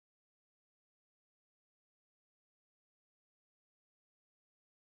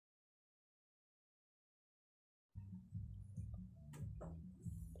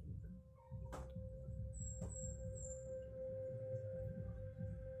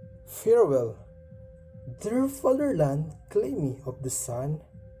Farewell, dear fatherland, claim me of the sun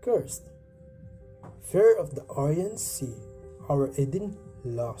cursed, fair of the Orient Sea, our Eden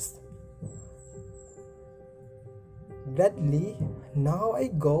lost. Gladly now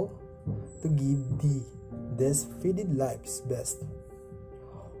I go to give thee this faded life's best,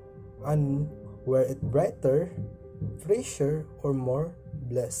 and were it brighter, fresher, or more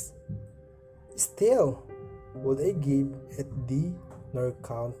blessed, still would I give it thee nor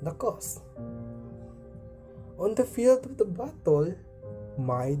count the cost. On the field of the battle,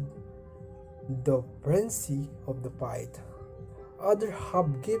 might the frenzy of the fight, others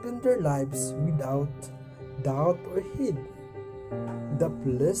have given their lives without doubt or heed. The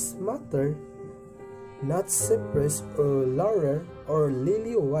bliss matter, not cypress or laurel or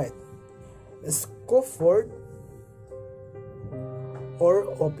lily white, scoffered or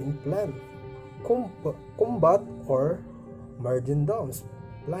open plan, combat or martyrdom's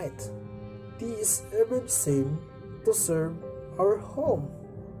plight. Tea is ever the same to serve our home.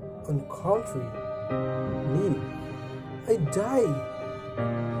 On country, need I die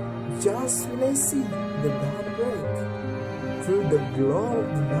just when I see the dawn break through the glow of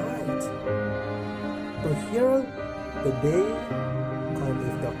the night to herald the day, and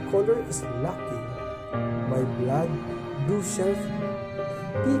if the color is lacking, my blood do shall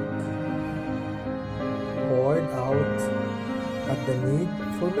peak, poured out at the need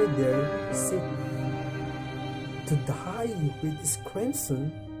for my dear city, to die with his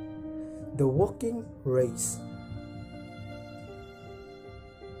crimson, the walking race.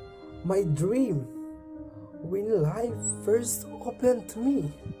 My dream, when life first opened to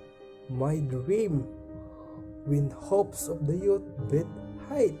me, my dream, when hopes of the youth bit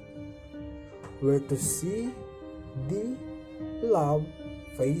height, were to see thee, love,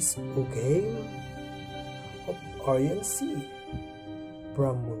 face again of Orient Sea,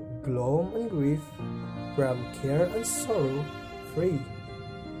 from gloom and grief, from care and sorrow free,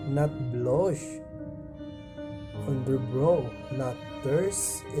 not blush on their brow, not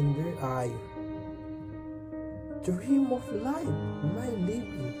thirst in their eye. Dream of life, my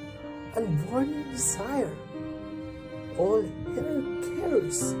living, unborn desire, all here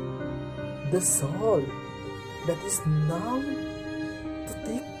carries the soul that is now to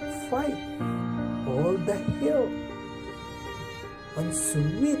take flight, all the hill, and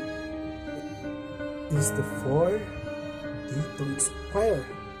sweet is the for thee to expire,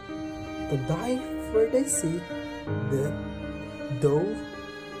 to die for thy sake, that thou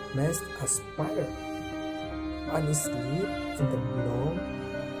mayst aspire, and sleep in the long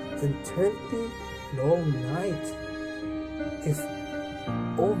eternity long night, if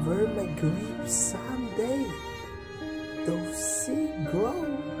over my grief someday thou see grow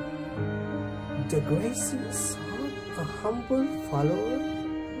the gracing son, a humble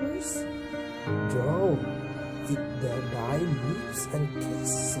followers, draw it the thy lips and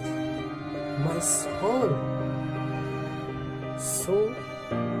kiss my soul. So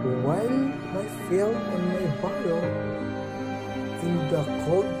while I feel on my barrow in the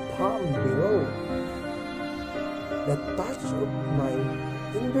cold palm below, the touch of my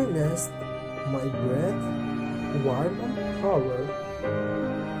tenderness, my breath, warm and power,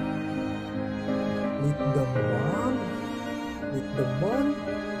 let the moon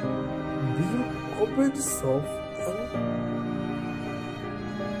beam over the soft and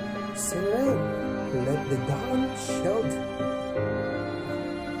serene, let the dawn shelter,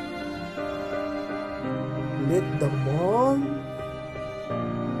 let the moon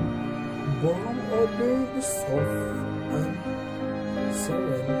warm over the soft and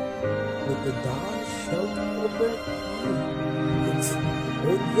serene, let the dawn shelter over me its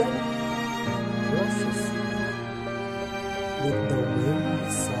radiant brushes, let the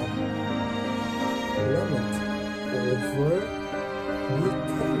wind sun lament over me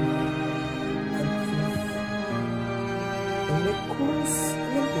came, and in the course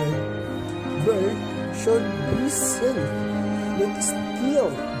of the bird should be seen, let still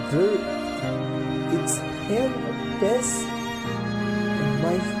dirt its hand of best in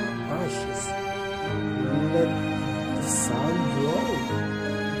my ashes, let the sun draw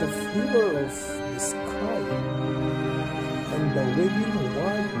the fever of the sky, and the waving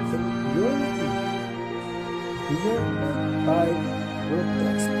warmth and purity here my tide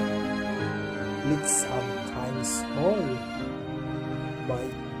protest, let sometimes all by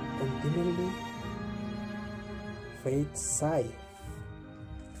continually fate sigh,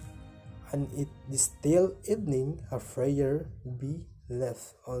 and it the still evening a prayer be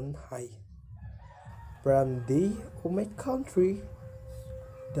left on high from thee, O my country,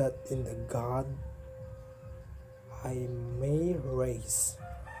 that in the God I may raise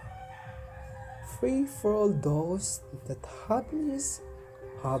pray for all those that happiness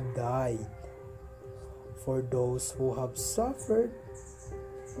have died, for those who have suffered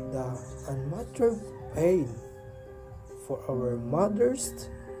the unuttered pain, for our mothers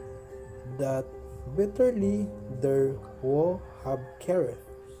that bitterly their woe have carried,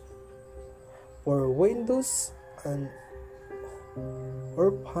 for widows and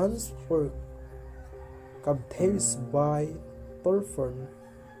orphans, for captives by torn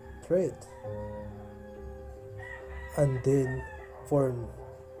thread, and then for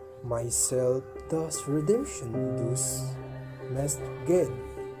myself thus redemption thus must gain.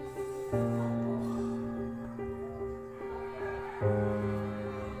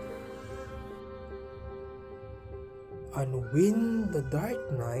 And when the dark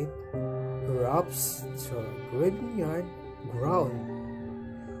night wraps the graveyard ground,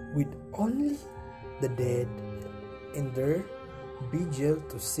 with only the dead in their vigil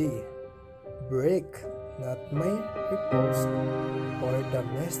to see, break not my repose, or the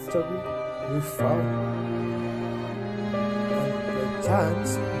mystery we found, and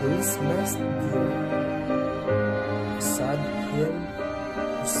perchance those must hear a sad hymn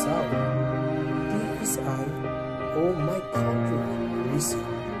to sound. This is I, O my country, Rizal,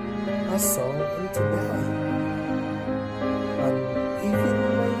 a song unto thee, and even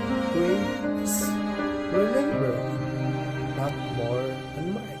my grave is remembered, not more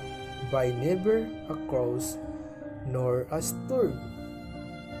unmarked by never a cross nor a storm.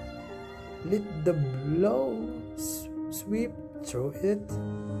 Let the blows sweep through it,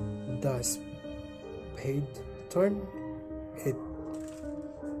 thus paid turn it,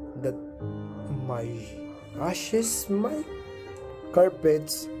 that my ashes might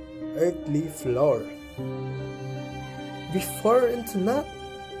carpet's earthly floor. Before into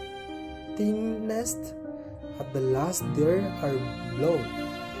nothingness at the last there are blown.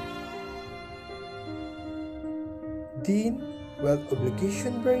 Then, while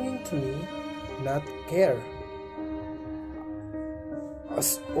obligation burning to me, not care,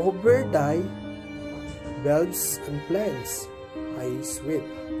 as over thy valves and plans I sweep,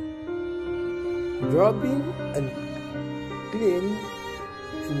 dropping and clean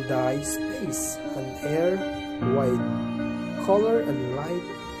in thy space and air wide, color and light,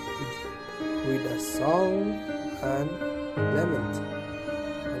 with a song and lament,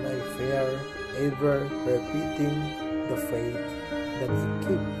 and I fear ever repeating the faith that he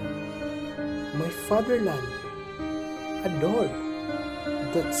keep. My fatherland, adored,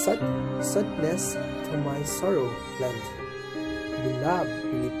 that sadness to my sorrow lent. Beloved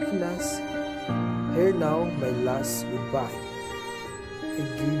Pilipinas, here now my last goodbye. I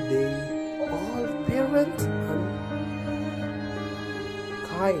give thee all parent and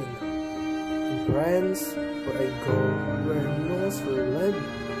kind, and friends, where I go, where no will live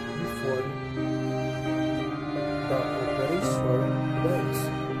before the operator bends,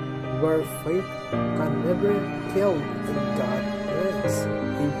 where faith can never kill and God reigns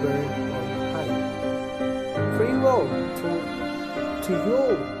ever on high. Farewell to you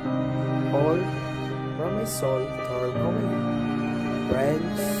all, from my soul torn away,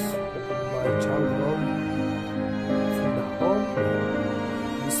 friends of my childhood, from the home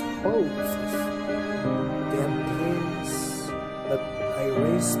disposes the things that I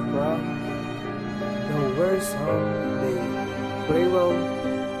raised from the worst of the farewell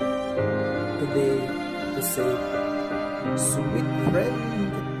today to say, sweet friend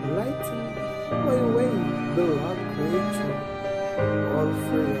that lighten my way, beloved creature, all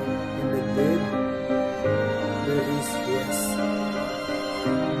frail in the dead